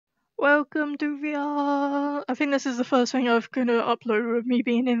Welcome to VR. I think this is the first thing I'm gonna upload with me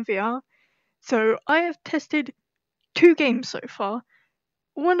being in VR. So I have tested two games so far.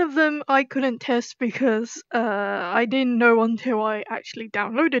 One of them I couldn't test because I didn't know until I actually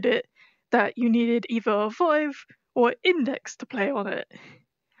downloaded it that you needed either a Vive or Index to play on it.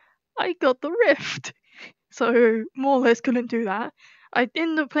 I got the Rift, so more or less couldn't do that. I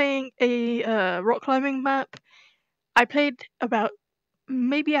ended up playing a rock climbing map. I played about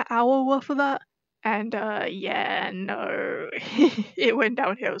maybe an hour worth of that, and yeah, no, it went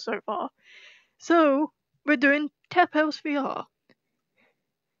downhill so far. So we're doing TapHouse VR.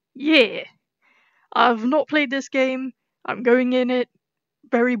 Yeah, I've not played this game. I'm going in it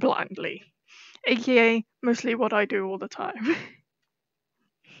very blindly, aka mostly what I do all the time.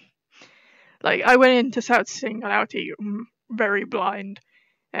 Like I went into South Singularity very blind,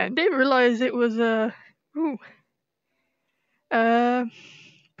 and didn't realize it was ooh, uh,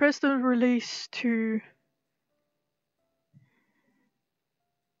 press the release to.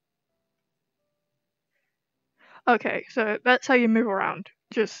 Okay, so that's how you move around.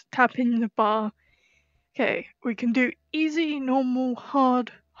 Just tap in the bar. Okay, we can do easy, normal,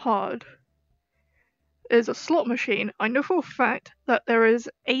 hard, hard. There's a slot machine. I know for a fact that there is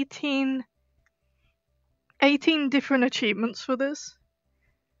 18 different achievements for this.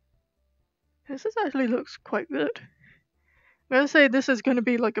 This actually looks quite good. I'm gonna say this is gonna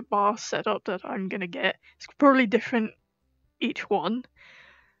be like a bar setup that I'm gonna get. It's probably different each one.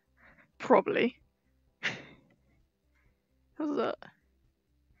 Probably. How's that?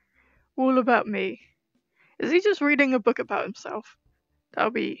 All about me. Is he just reading a book about himself? That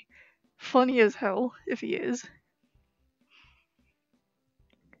would be funny as hell if he is.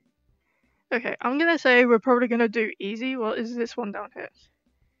 Okay, I'm gonna say we're probably gonna do easy. What is this one down here?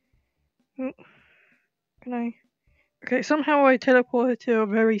 Oh, can I? Okay, somehow I teleported to a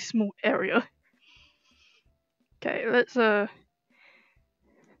very small area. Okay, let's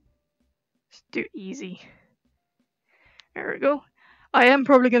do easy. There we go. I am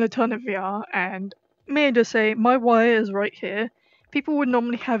probably gonna turn it VR, and may I just say, my wire is right here. People would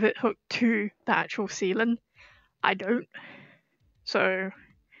normally have it hooked to the actual ceiling. I don't. So,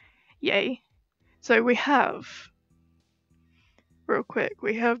 yay. So we have, real quick,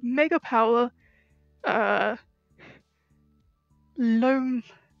 we have Mega Power, Loam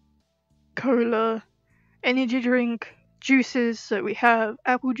Cola, energy drink, juices. So we have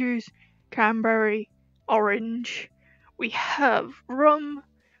apple juice, cranberry, orange. We have rum,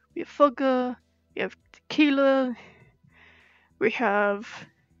 we have vodka, we have tequila, we have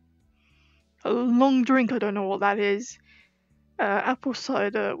a long drink, I don't know what that is, apple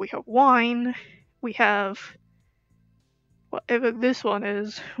cider, we have wine, we have whatever this one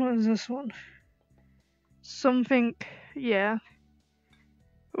is. What is this one? Something, yeah.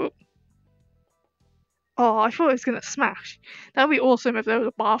 Oh, I thought it was gonna smash. That would be awesome if there was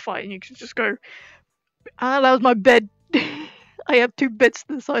a bar fight and you could just go, ah, that was my bed. I have two beds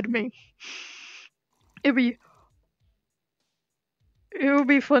to the side of me. It would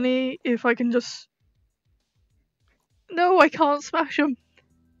be funny if I can just. No, I can't smash them.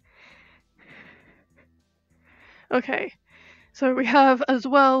 Okay, so we have as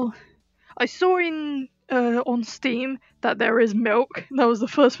well. I saw in on Steam that there is milk. That was the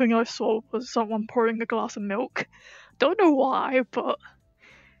first thing I saw, was someone pouring a glass of milk. Don't know why, but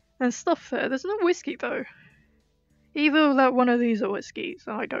there's stuff there. There's no whiskey though. Either that one of these are whiskeys,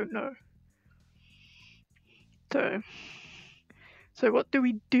 I don't know. So what do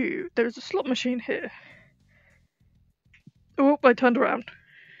we do? There's a slot machine here. Oh, I turned around.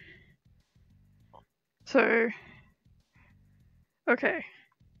 So, okay.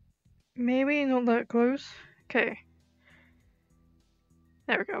 Maybe not that close. Okay.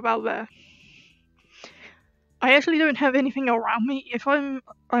 There we go, about there. I actually don't have anything around me. If I'm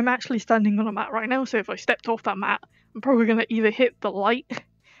actually standing on a mat right now, so if I stepped off that mat, I'm probably gonna either hit the light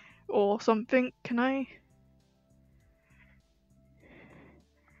or something. Can I?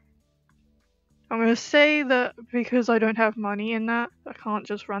 I'm gonna say that because I don't have money in that, I can't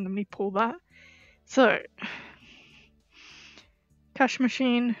just randomly pull that. So, cash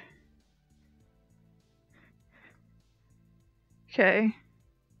machine. Okay.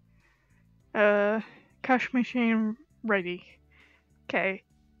 Cash machine ready. Okay.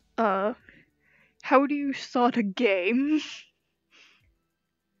 How do you start a game?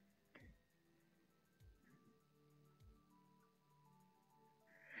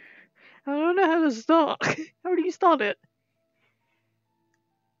 I don't know how to start. How do you start it?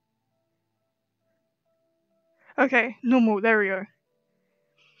 Okay, normal, there we go.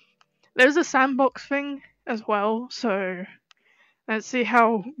 There's a sandbox thing as well, so Let's see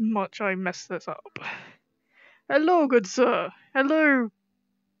how much I mess this up. Hello, good sir. Hello,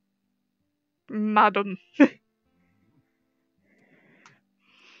 madam.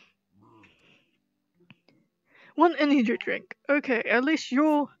 One energy drink. Okay, at least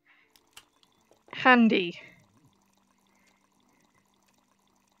you're handy.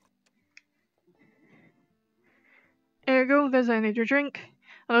 There you go, there's an energy drink.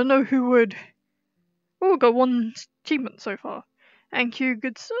 I don't know who would... Oh, got one achievement so far. Thank you,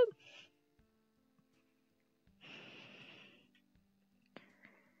 good sir.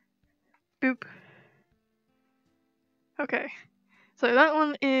 Boop. Okay, so that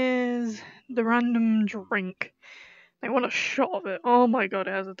one is the random drink. I want a shot of it. Oh my god,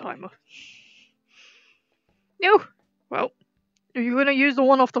 it has a timer. No! Well, you're gonna use the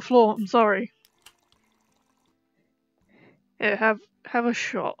one off the floor, I'm sorry. Here, have a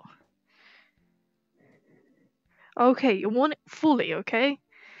shot. Okay, you want it fully, okay?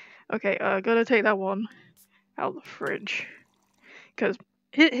 Okay, gotta take that one out of the fridge. Because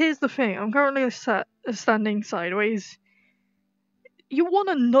here's the thing, I'm currently standing sideways. You want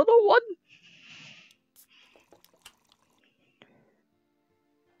another one?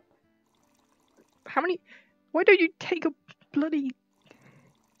 How many? Why don't you take a bloody...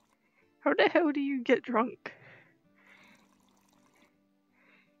 How the hell do you get drunk?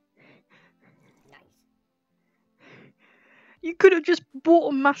 Nice. You could have just bought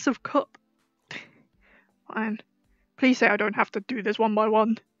a massive cup. Fine. Please say I don't have to do this one by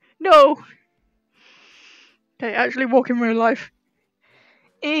one. No! Okay, actually walk in real life.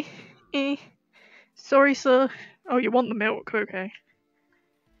 Sorry, sir. Oh, you want the milk? Okay.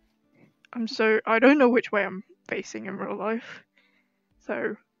 I don't know which way I'm facing in real life.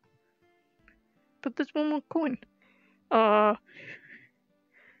 So... But there's one more coin.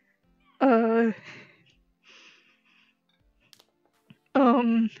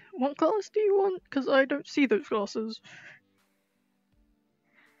 What glass do you want? Because I don't see those glasses.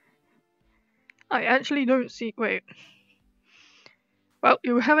 I actually don't see... Wait. Well,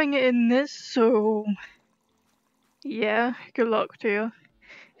 you're having it in this, so... Yeah, good luck to you.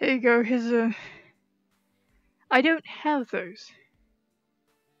 Here you go, here's a... I don't have those.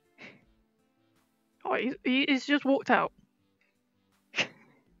 Oh, he's just walked out.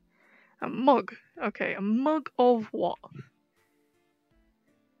 A mug. Okay, a mug of what?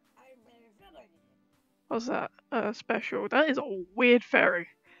 What's that? Special. That is a weird fairy.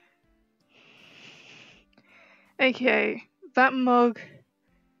 Okay, that mug...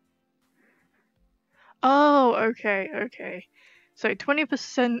 Oh, okay. So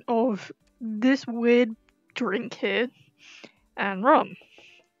 20% of this weird drink here, and rum.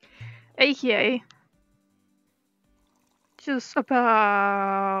 AKA, just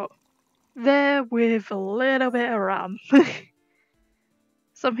about there with a little bit of rum.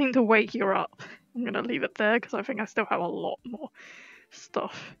 Something to wake you up. I'm gonna leave it there because I think I still have a lot more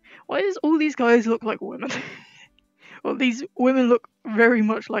stuff. Why does all these guys look like women? Well, these women look very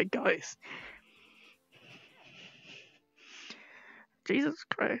much like guys. Jesus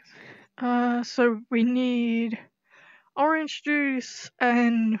Christ. So we need orange juice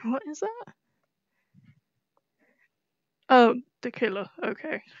and what is that? Oh, tequila.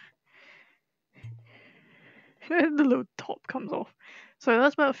 Okay. The little top comes off. So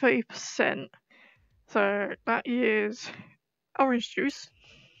that's about 30%. So that is orange juice.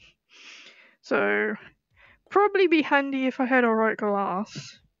 So probably be handy if I had a right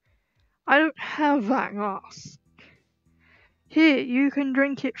glass. I don't have that glass. Here, you can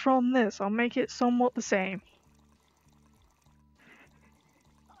drink it from this. I'll make it somewhat the same.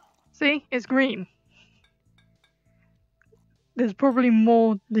 See? It's green. There's probably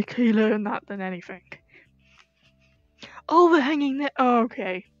more tequila in that than anything. Overhanging net. Oh,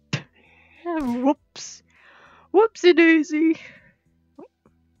 okay. Whoops. Whoopsie daisy.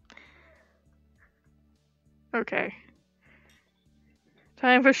 Okay.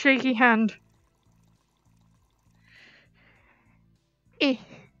 Time for shaky hand.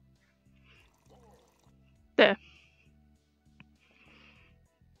 There.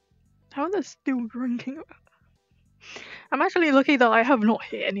 How are they still drinking? I'm actually lucky that I have not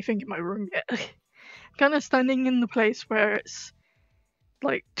hit anything in my room yet. I'm kind of standing in the place where it's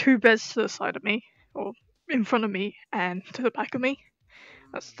like 2 beds to the side of me, or in front of me, and to the back of me.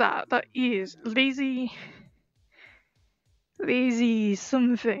 That's that. That is lazy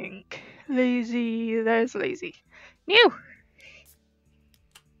something. There's lazy. New!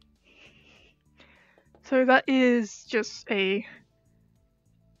 So that is just a...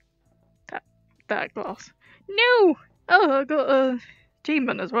 That glass. No! Oh, I got a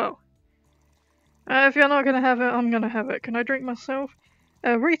achievement as well. If you're not gonna have it, I'm gonna have it. Can I drink myself?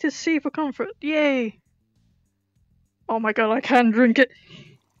 Rated C for comfort. Yay! Oh my god, I can drink it.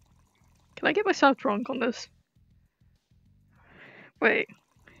 Can I get myself drunk on this? Wait.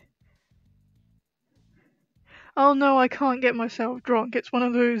 Oh no, I can't get myself drunk. It's one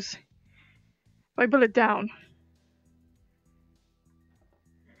of those... If I put it down.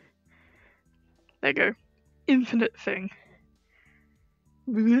 There you go. Infinite thing.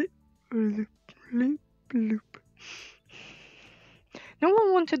 Bloop, bloop, bloop, bloop. No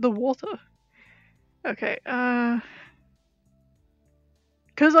one wanted the water. Okay,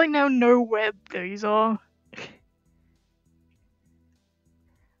 because I now know where these are.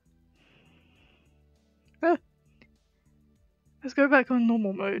 Let's go back on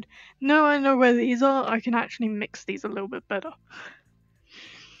normal mode. Now I know where these are, I can actually mix these a little bit better.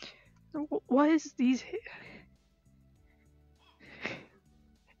 Why is these here?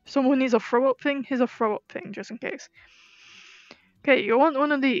 Someone needs a throw-up thing? Here's a throw-up thing, just in case. Okay, you want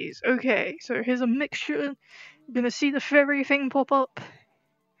one of these. Okay, so here's a mixture. You're gonna see the fairy thing pop up.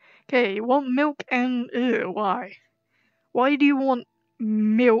 Okay, you want milk and... why? Why do you want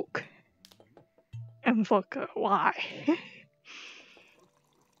milk and vodka? Why?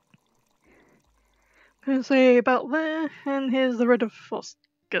 Gonna say about there, and here's the red of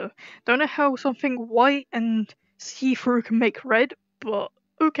vodka. Don't know how something white and see-through can make red, but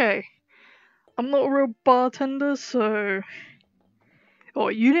okay. I'm not a real bartender, so... Oh,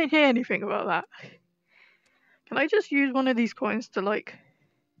 you didn't hear anything about that. Can I just use one of these coins to, like,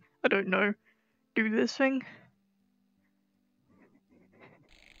 I don't know, do this thing?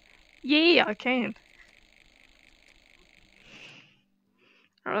 Yeah, I can.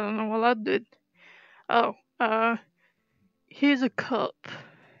 I don't know what that did. Oh, here's a cup,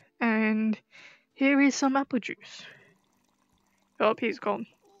 and here is some apple juice. Oh, he's gone.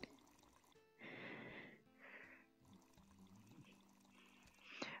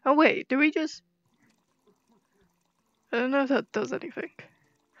 Oh wait, do we just... I don't know if that does anything.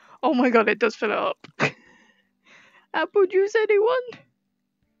 Oh my god, it does fill it up. Apple juice, anyone?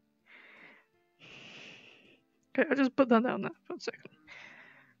 Okay, I'll just put that down there for a second.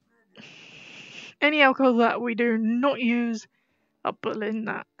 Any alcohol that we do not use, I'll put in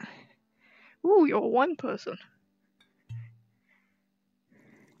that. Ooh, you're one person.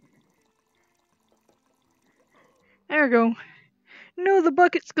 There we go. No, the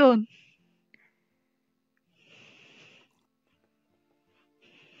bucket's gone.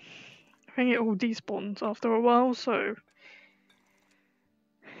 I think it all despawns after a while, so...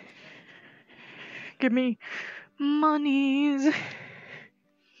 Give me monies.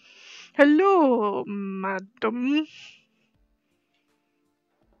 Hello, madam.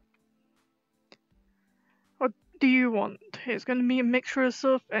 What do you want? It's gonna be a mixture of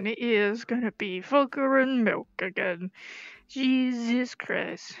stuff, and it is gonna be vodka and milk again. Jesus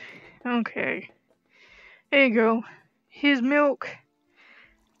Christ. Okay. There you go. Here's milk.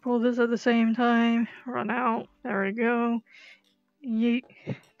 Pour this at the same time. Run out. There we go. Yeet.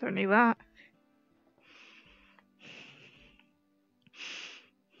 Don't need that.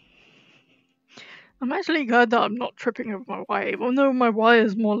 I'm actually glad that I'm not tripping over my wire, even though my wire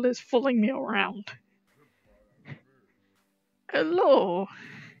is more or less following me around. Hello.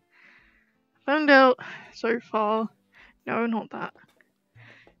 Found out so far. No, not that.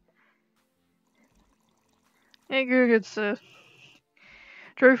 Hey, good sir.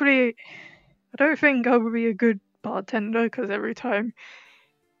 Truthfully, I don't think I would be a good bartender, because every time...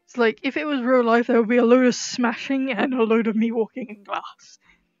 It's like, if it was real life, there would be a load of smashing and a load of me walking in glass.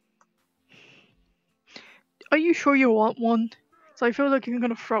 Are you sure you want one? So I feel like you're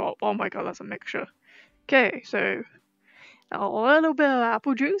gonna throw up. Oh my god, that's a mixture. Okay, so... a little bit of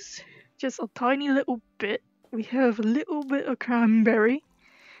apple juice. Just a tiny little bit. We have a little bit of cranberry.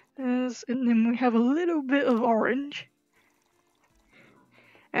 And then we have a little bit of orange.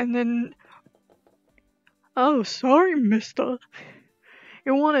 And then... Oh, sorry, mister.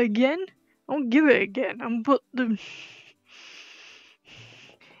 You want it again? I'll give it again. I'm put the...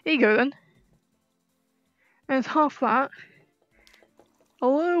 Here you go then. And it's half that. A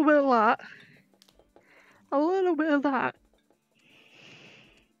little bit of that. A little bit of that.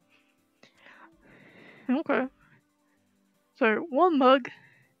 Okay. So, one mug.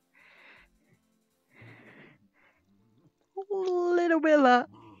 A little bit of that.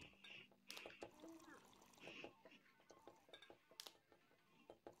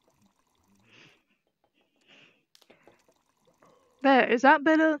 There, is that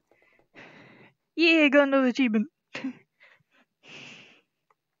better? Yeah, got another achievement.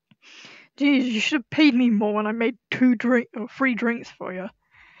 Jeez, you should have paid me more when I made 3 drinks for you.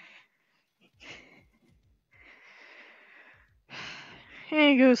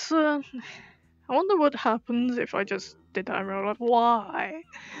 Here you go, sir. I wonder what happens if I just did that in real life. Why?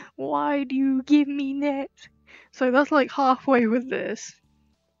 Why do you give me that? So that's like halfway with this.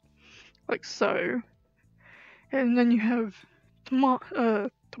 Like so. And then you have tomato,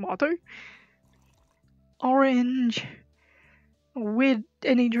 orange, a weird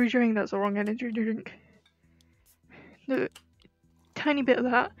energy drink. That's the wrong energy drink. The tiny bit of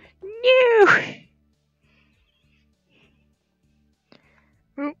that. No!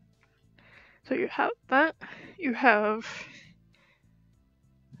 Oh. So you have that. You have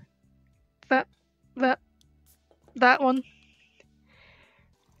that one.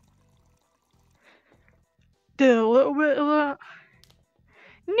 Did a little bit of that.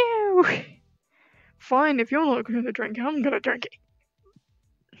 No! Fine, if you're not gonna drink it, I'm gonna drink it.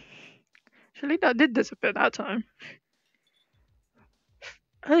 Actually, that did disappear that time.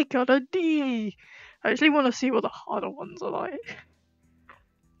 I got a D! I actually want to see what the harder ones are like.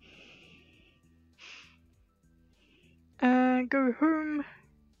 Go home.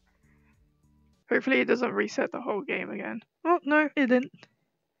 Hopefully it doesn't reset the whole game again. Oh, no, it didn't.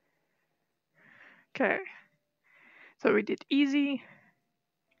 Okay. So we did easy.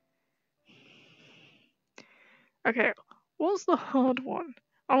 Okay, what's the hard one?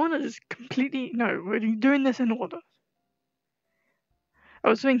 I want to just completely... No, we're doing this in order. I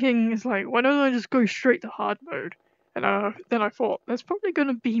was thinking, it's like, why don't I just go straight to hard mode? And then I thought, there's probably going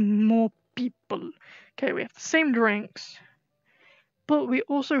to be more people. Okay, we have the same drinks. But we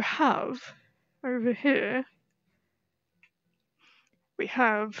also have, over here, we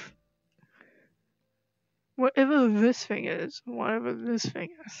have whatever this thing is. Whatever this thing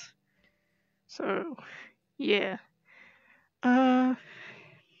is. So, yeah.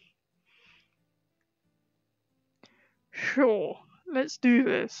 Sure. Let's do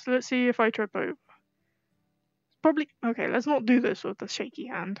this. Let's see if I trip over. Probably... Okay, let's not do this with the shaky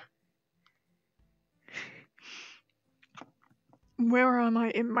hand. Where am I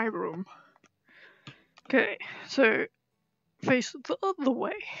in my room? Okay, so face the other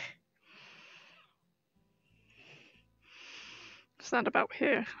way. Stand about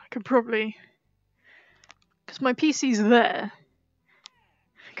here. I could probably... Because my PC's there.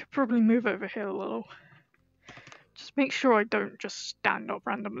 I could probably move over here a little. Just make sure I don't just stand up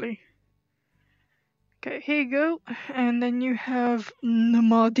randomly. Okay, here you go. And then you have the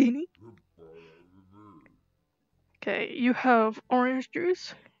martini. Okay, you have orange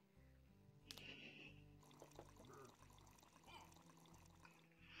juice.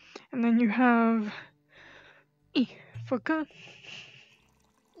 And then you have vodka.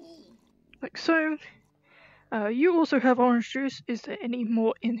 Like so. You also have orange juice. Is there any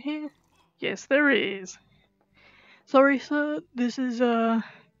more in here? Yes, there is. Sorry, sir. This is, not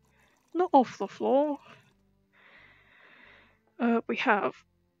off the floor. We have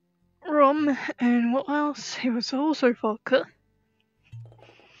rum, and what else? It was also vodka.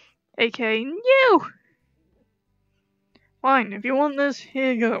 AKA, no! Fine, if you want this,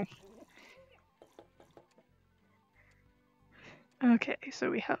 here you go. Okay,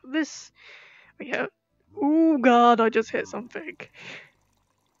 so we have this. We have... Oh god, I just hit something.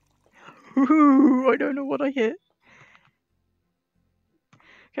 Ooh, I don't know what I hit.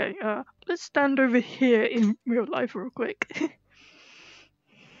 Okay, let's stand over here in real life real quick.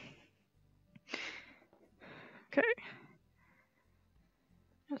 Okay.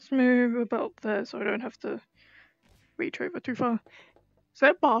 Let's move about there so I don't have to reach over too far. Is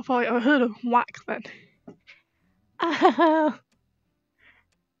that bar fight? I heard a whack then. Ah!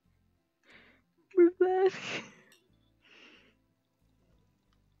 Move that.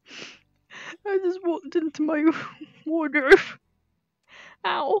 I just walked into my wardrobe.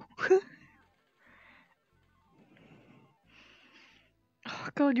 Ow. Oh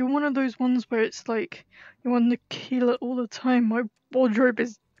god, you're one of those ones where it's like you want to kill it all the time. My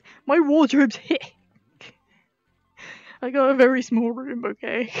wardrobe's hit. I got a very small room,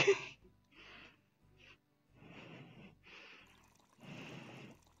 okay?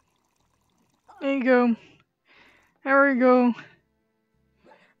 There you go. There we go.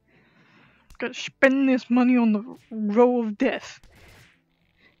 Gotta spend this money on the roll of death.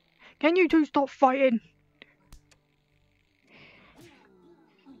 Can you two stop fighting?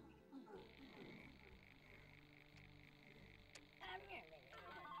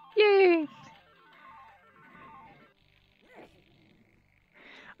 Yay!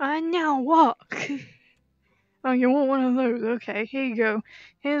 And now walk. Oh, you want one of those? Okay, here you go.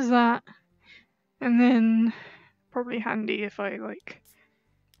 Here's that. And then, probably handy if I, like,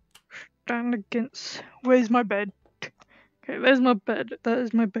 stand against... Where's my bed? Okay, there's my bed. That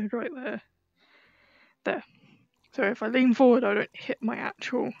is my bed right there. There. So if I lean forward, I don't hit my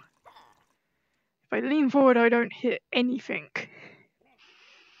actual... If I lean forward, I don't hit anything.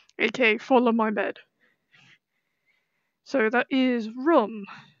 AKA follow my bed. So that is rum.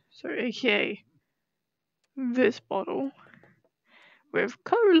 So AKA this bottle with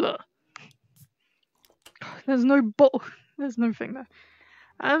cola. There's no bottle. There's no thing there.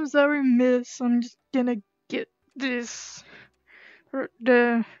 I'm sorry, miss. I'm just gonna get this. Right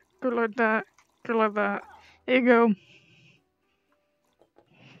there. Go like that. Go like that. There you go.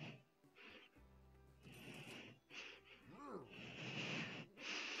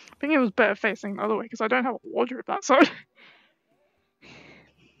 I think it was better facing the other way because I don't have a wardrobe that side.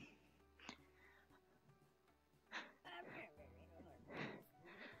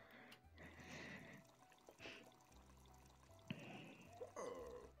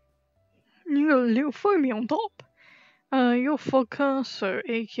 You got a little foamy on top. You're vodka, so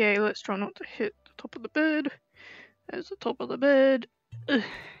AKA let's try not to hit the top of the bed. There's the top of the bed. Ugh.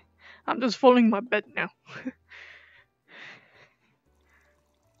 I'm just following my bed now.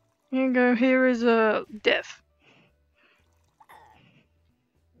 Here you go, here is a death.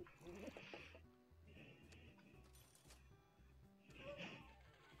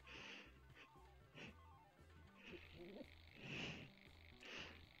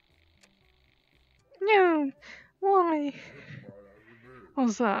 No, why?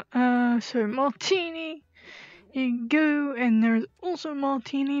 What's that? So martini. You go, and there's also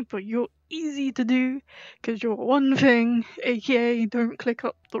martini, but you're easy to do because you're one thing, aka don't click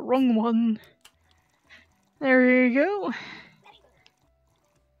up the wrong one. There you go.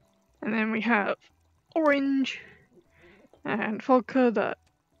 And then we have orange and vodka that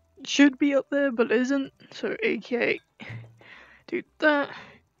should be up there but isn't, so aka do that.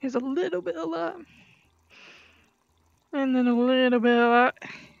 Here's a little bit of that. And then a little bit of that.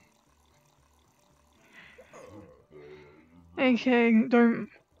 Okay, don't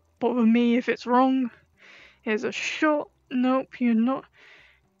bother me if it's wrong. Here's a shot. Nope, you're not.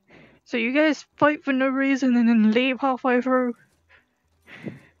 So you guys fight for no reason and then leave halfway through?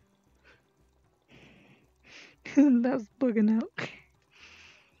 That's bugging out.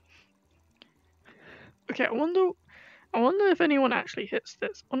 Okay, I wonder if anyone actually hits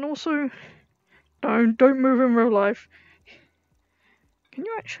this. And also, no, don't move in real life. Can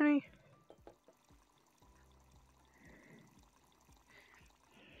you actually...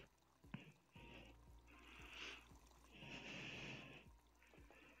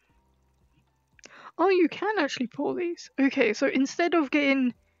 Oh, you can actually pour these. Okay, so instead of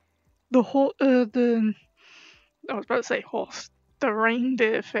getting the I was about to say horse, the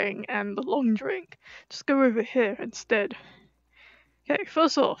reindeer thing and the long drink, just go over here instead. Okay,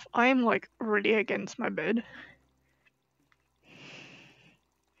 first off, I am like really against my bed.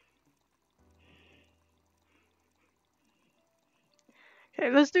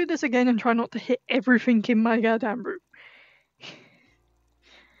 Okay, let's do this again and try not to hit everything in my goddamn room.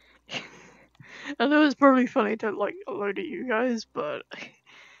 I know it's probably funny to like a load of you guys, but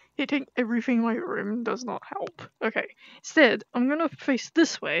hitting everything in my room does not help. Okay, instead, I'm gonna face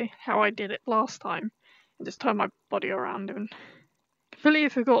this way, how I did it last time, and just turn my body around and completely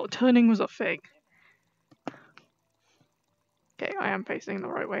forgot turning was a thing. Okay, I am facing the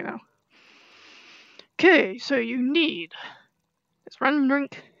right way now. Okay, so you need this random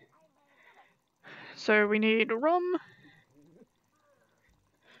drink. So we need rum.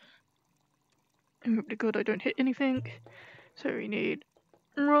 I hope to God I don't hit anything. So we need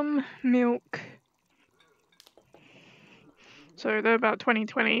rum, milk. So they're about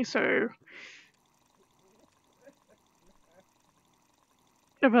 20-20, so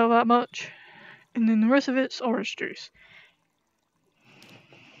about that much. And then the rest of it's orange juice.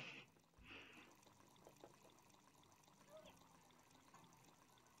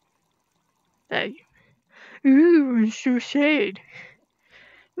 There you. Ooh, so sad.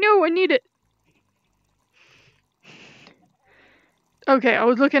 No, I need it. Okay, I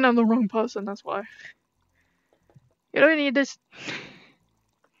was looking at the wrong person, that's why. You don't need this.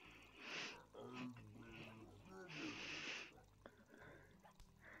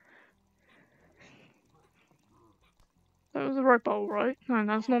 That was the right bottle, right? No,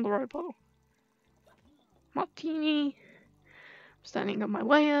 that's not the right bottle. Martini. I'm standing on my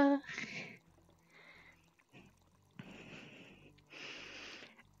layer.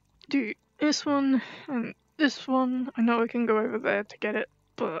 Do this one and this one. I know I can go over there to get it,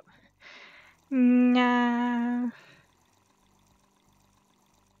 but nah.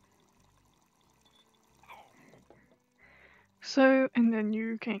 So, and then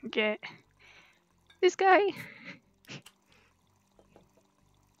you can get this guy.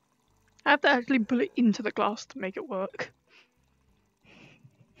 I have to actually put it into the glass to make it work.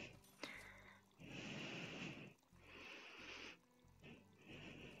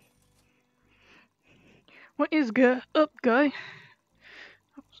 What is up, guy? I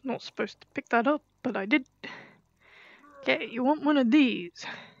was not supposed to pick that up, but I did. Okay, you want one of these.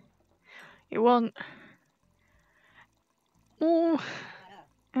 You want more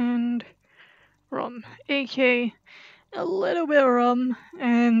and rum. AK, a little bit of rum,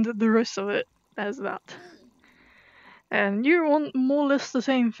 and the rest of it as that. And you want more or less the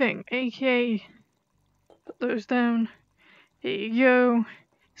same thing. AK, put those down. Here you go.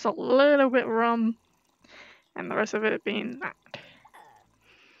 It's a little bit of rum, and the rest of it being that.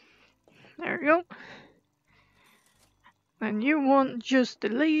 There we go. And you want just the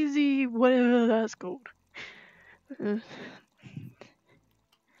lazy, whatever that's called. Yeah,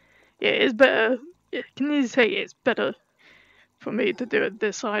 it's better. Can you say it's better for me to do it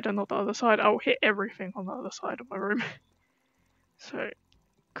this side and not the other side? I'll hit everything on the other side of my room. So,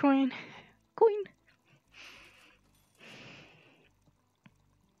 coin.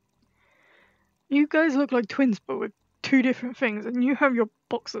 You guys look like twins, but with two different things, and you have your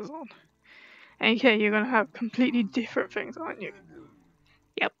boxers on. Okay, you're gonna have completely different things, aren't you?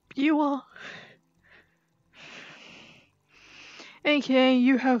 Yep, you are. AKA,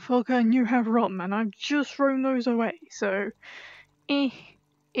 you have vodka and you have rum, and I've just thrown those away, so...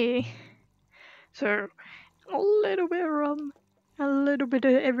 So, a little bit of rum, a little bit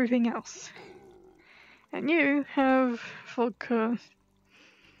of everything else. And you have vodka...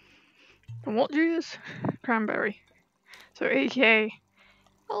 And what juice? Cranberry. So, AKA,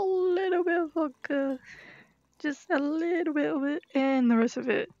 a little bit of vodka, just a little bit of it, and the rest of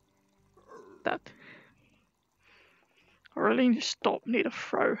it, that. I really need to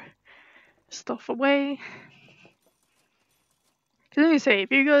throw stuff away. Can I say,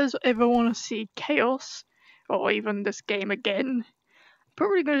 if you guys ever want to see Chaos, or even this game again, I'm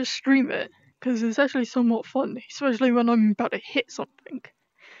probably going to stream it, because it's actually somewhat fun, especially when I'm about to hit something.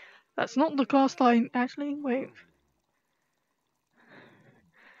 That's not the glass line, actually, wait.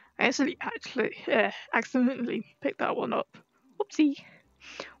 I accidentally picked that one up. Whoopsie.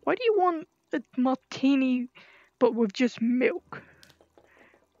 Why do you want a martini, but with just milk?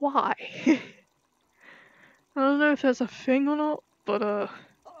 Why? I don't know if that's a thing or not, but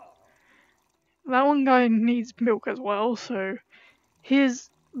that one guy needs milk as well, so here's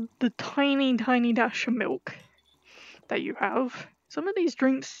the tiny dash of milk that you have. Some of these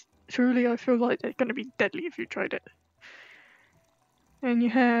drinks, truly I feel like they're gonna be deadly if you tried it. And you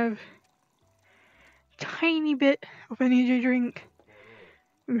have tiny bit of energy drink.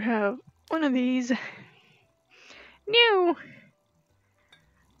 You have one of these. No!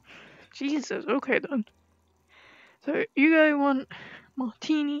 Jesus, okay then. So you guys want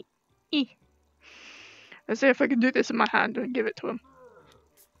martini E. Let's see if I can do this in my hand and give it to him.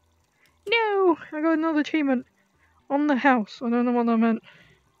 No! I got another achievement on the house. I don't know what I meant.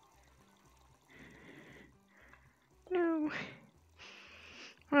 No.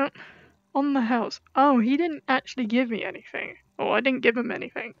 Well, on the house. Oh, he didn't actually give me anything. Oh, I didn't give him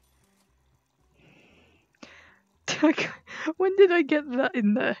anything. When did I get that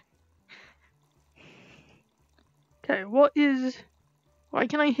in there? Okay, what is... Why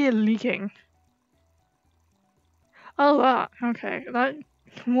can I hear leaking? Oh, that. Okay, that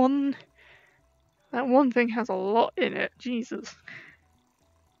one thing has a lot in it. Jesus.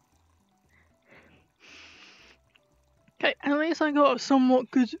 Okay, at least I got a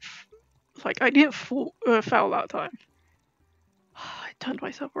somewhat good... Like, I didn't foul that time. I turned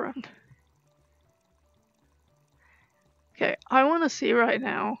myself around. Okay, I want to see right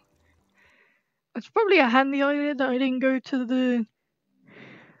now. It's probably a handy idea that I didn't go to the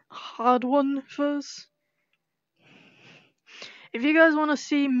hard one first. If you guys want to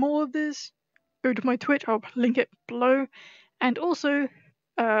see more of this, go to my Twitch, I'll link it below. And also,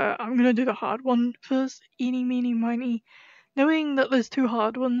 I'm going to do the hard one first. Eeny, meeny, miny. Knowing that there's two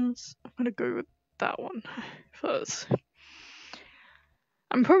hard ones, I'm going to go with that one first.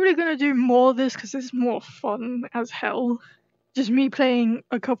 I'm probably going to do more of this because it's more fun as hell. Just me playing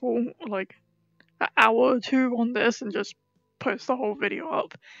a couple, like, an hour or two on this and just post the whole video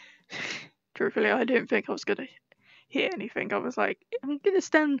up. Truthfully, I didn't think I was going to hear anything. I was like, I'm going to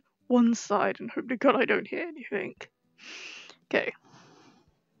stand one side and hope to God I don't hear anything. Okay.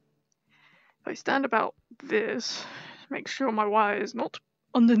 If I stand about this, make sure my wire is not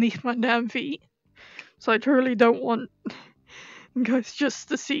underneath my damn feet. So I truly don't want guys just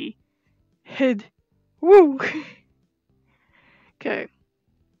to see head. Woo! Okay.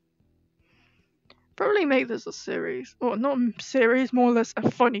 Probably make this a series. Or not a series, more or less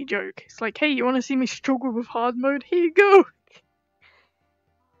a funny joke. It's like, hey, you want to see me struggle with hard mode? Here you go!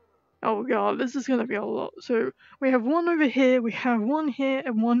 Oh god, this is gonna be a lot. So, we have one over here, we have one here,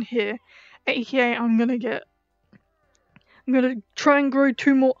 and one here. AKA, I'm gonna try and grow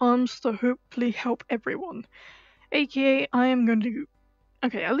 2 more arms to hopefully help everyone. AKA, I am going to...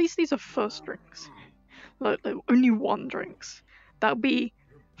 Okay, at least these are first drinks. Like, only 1 drinks. That'll be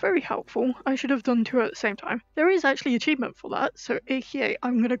very helpful. I should have done 2 at the same time. There is actually achievement for that, so AKA,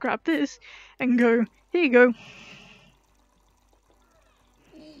 I'm gonna grab this and go, here you go.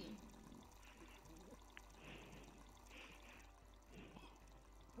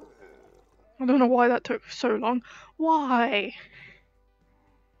 I don't know why that took so long. Why?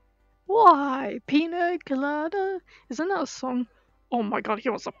 Why? Pina colada? Isn't that a song? Oh my god, he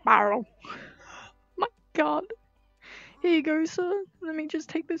wants a barrel. My god. Here you go, sir. Let me just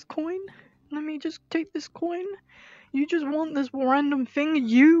take this coin. Let me just take this coin. You just want this random thing.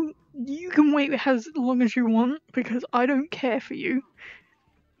 You can wait as long as you want, because I don't care for you.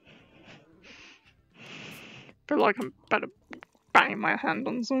 Feel like I'm better bang my hand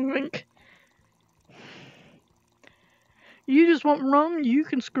on something. You just want rum, you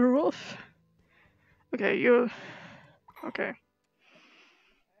can screw off. Okay, you're... Okay.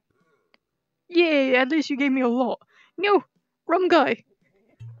 Yay, at least you gave me a lot. No! Rum guy!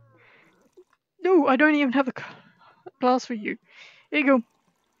 No, I don't even have a glass for you. Here you go.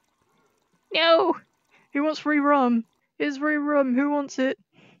 No! Who wants free rum? Here's free rum, who wants it?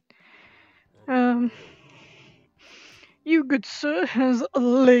 You good sir has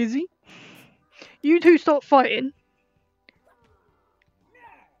lazy. You two stop fighting.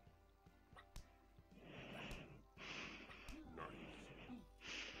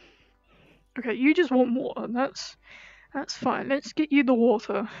 Okay, you just want water, that's fine. Let's get you the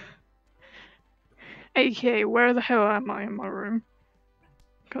water. AKA, where the hell am I in my room?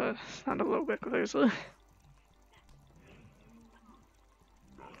 Gotta stand a little bit closer.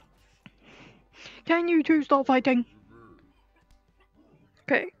 Can you two stop fighting?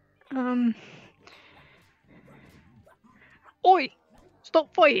 Okay, Oi!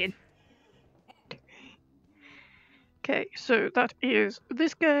 Stop fighting! Okay, so that is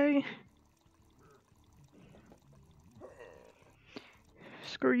this guy.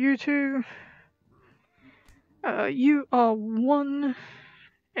 Screw you two. You are 1.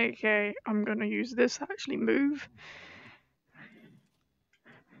 Okay, I'm gonna use this to actually move.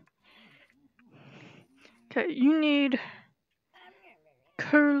 Okay, you need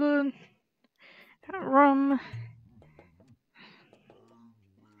cola, rum,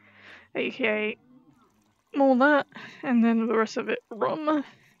 aka more that, and then the rest of it rum.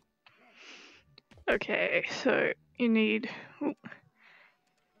 Okay, so you need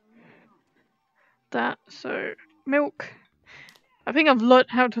that, so milk. I think I've learnt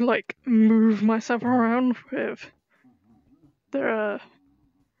how to like move myself around with the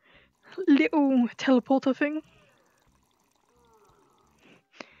little teleporter thing.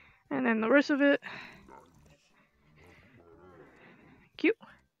 And then the rest of it. Cute.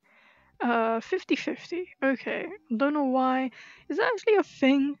 50-50. Okay. Don't know why. Is that actually a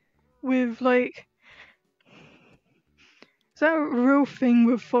thing with like... Is that a real thing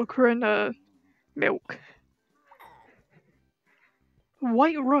with vodka and milk?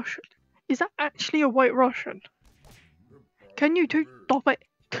 White Russian. Is that actually a White Russian? Can you two stop it?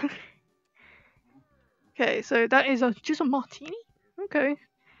 Okay, so that is just a martini? Okay.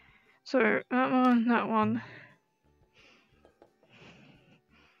 So, that one.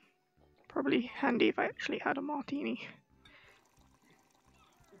 Probably handy if I actually had a martini.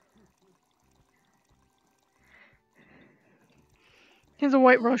 Here's a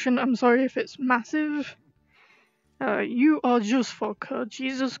White Russian. I'm sorry if it's massive. You are just vodka.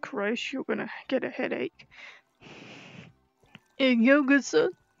 Jesus Christ, you're gonna get a headache. Here you go, good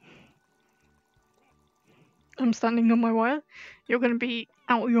sir. I'm standing on my wire. You're gonna be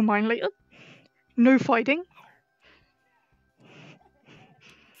out of your mind later. No fighting.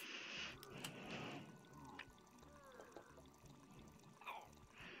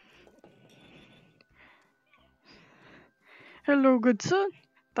 Hello, good sir.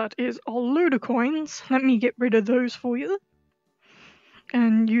 That is a load of coins. Let me get rid of those for you.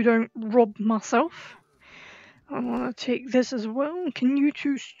 And you don't rob myself. I want to take this as well. Can you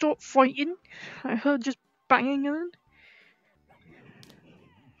two stop fighting? I heard just banging in.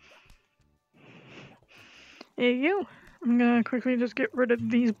 There you go. I'm gonna quickly just get rid of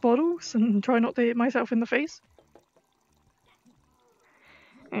these bottles and try not to hit myself in the face.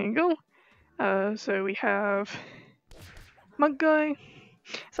 There you go. So we have Mug Guy.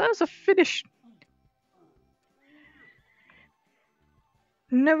 So that's a finish.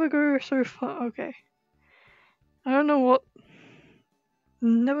 Never go so far. Okay. I don't know what.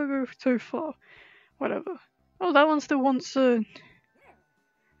 Never go so far. Whatever. Oh, that one still wants that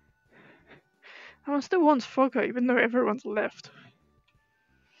one still wants Frogger, even though everyone's left.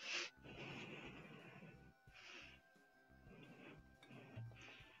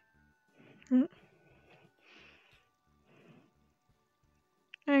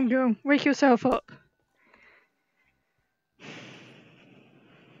 There you go. Wake yourself up.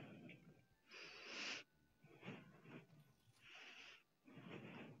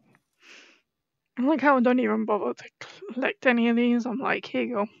 I like how I don't even bother to collect any of these. I'm like, here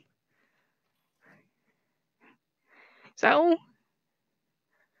you go. Is that all?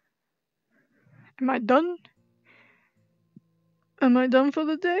 Am I done? Am I done for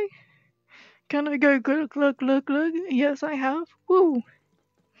the day? Can I go glug glug glug glug? Yes, I have. Woo!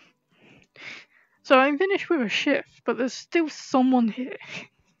 So I'm finished with a shift, but there's still someone here.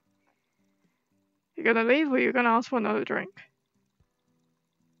 You gonna leave or you gonna ask for another drink?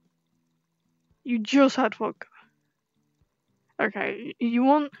 You just had vodka. Okay, you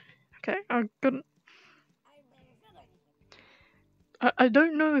want... Okay, I'm gonna... I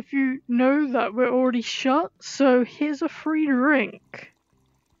don't know if you know that we're already shut, so here's a free drink.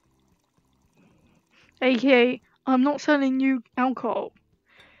 AKA, I'm not selling you alcohol.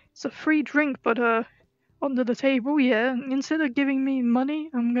 It's a free drink, but under the table, yeah. Instead of giving me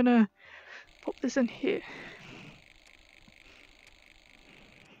money, I'm gonna pop this in here.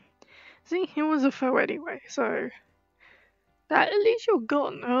 See, it was a foe anyway, so... That, at least you're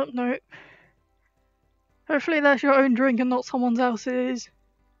gone. Oh, no. Hopefully that's your own drink and not someone else's.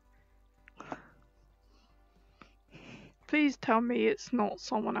 Please tell me it's not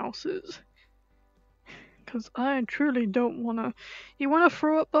someone else's. Because I truly don't wanna... You want a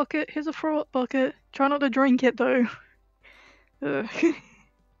throw-up bucket? Here's a throw-up bucket. Try not to drink it, though. Oh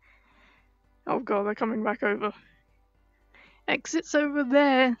god, they're coming back over. Exit's over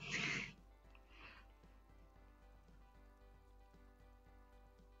there.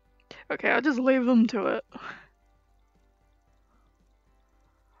 Okay, I'll just leave them to it.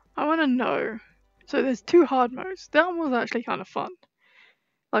 I wanna know. So there's 2 hard modes. That one was actually kind of fun.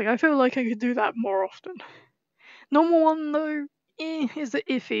 Like, I feel like I could do that more often. Normal one, though, is a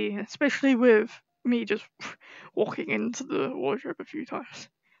iffy, especially with me just walking into the wardrobe a few times.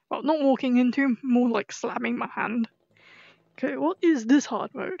 Well, not walking into, more like slamming my hand. Okay, what is this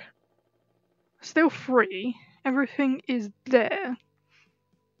hard mode? Still free. Everything is there.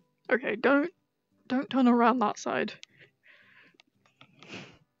 Okay, don't turn around that side.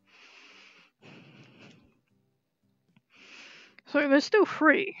 So they're still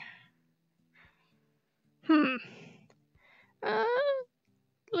free.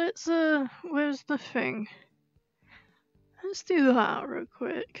 Let's where's the thing? Let's do that real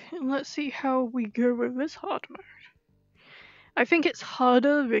quick, and let's see how we go with this hard mode. I think it's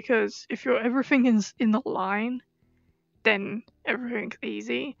harder because if everything is in the line, then everything's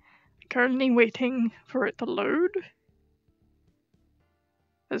easy. I'm currently waiting for it to load.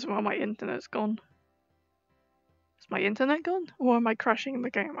 As well, my internet's gone. Is my internet gone? Or am I crashing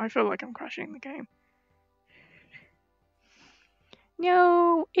the game? I feel like I'm crashing the game.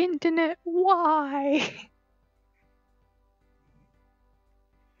 No, internet, why?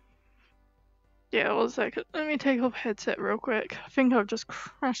 Yeah, 1 second. Let me take off headset real quick. I think I've just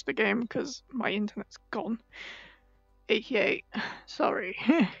crashed the game because my internet's gone. AKA, sorry.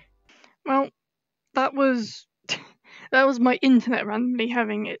 Well, that was my internet randomly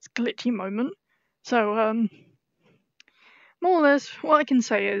having its glitchy moment. So, more or less, what I can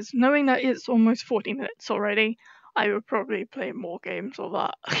say is, knowing that it's almost 40 minutes already, I would probably play more games of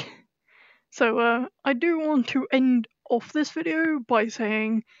that. So, I do want to end off this video by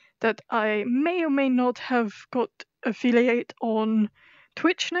saying that I may or may not have got affiliate on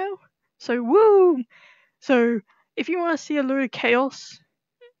Twitch now. So, woo! So, if you want to see a load of chaos,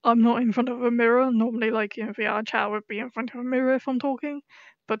 I'm not in front of a mirror. Normally, like, in VR chat, I would be in front of a mirror if I'm talking.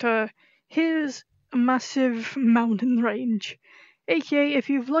 But, here's a massive mountain range. AKA, if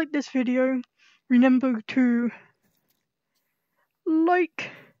you've liked this video, remember to like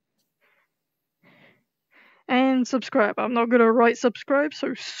and subscribe. I'm not gonna write subscribe,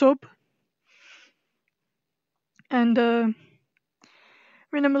 so sub. And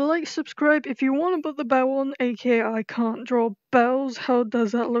remember to like, subscribe. If you want to put the bell on, aka I can't draw bells. How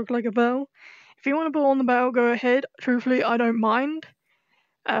does that look like a bell? If you want to put on the bell, go ahead. Truthfully, I don't mind.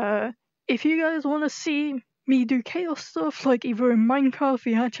 If you guys want to see me do chaos stuff, like either in Minecraft,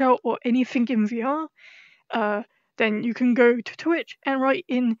 VR chat, or anything in VR, then you can go to Twitch and write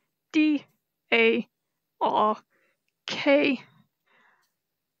in DARK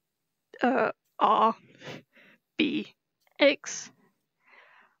R B X,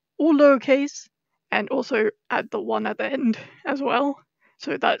 all lowercase, and also add the 1 at the end as well.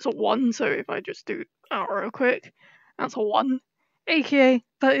 So that's a 1, so if I just do real quick, that's a 1. AKA,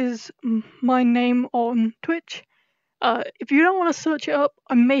 that is my name on Twitch. If you don't want to search it up,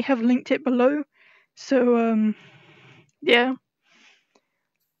 I may have linked it below. So, yeah.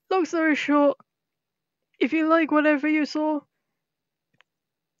 Long story short, if you like whatever you saw,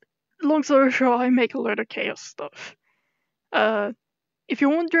 long story short, I make a load of chaos stuff. If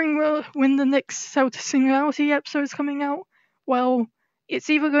you're wondering when the next Celtic Singularity episode is coming out, well, it's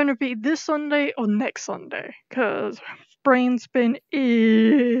either going to be this Sunday or next Sunday, because brain's been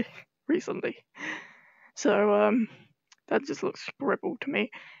recently. So, that just looks scribbled to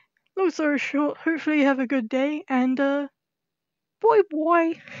me. Long story short, hopefully you have a good day, and, bye.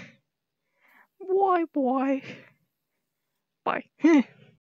 Bye.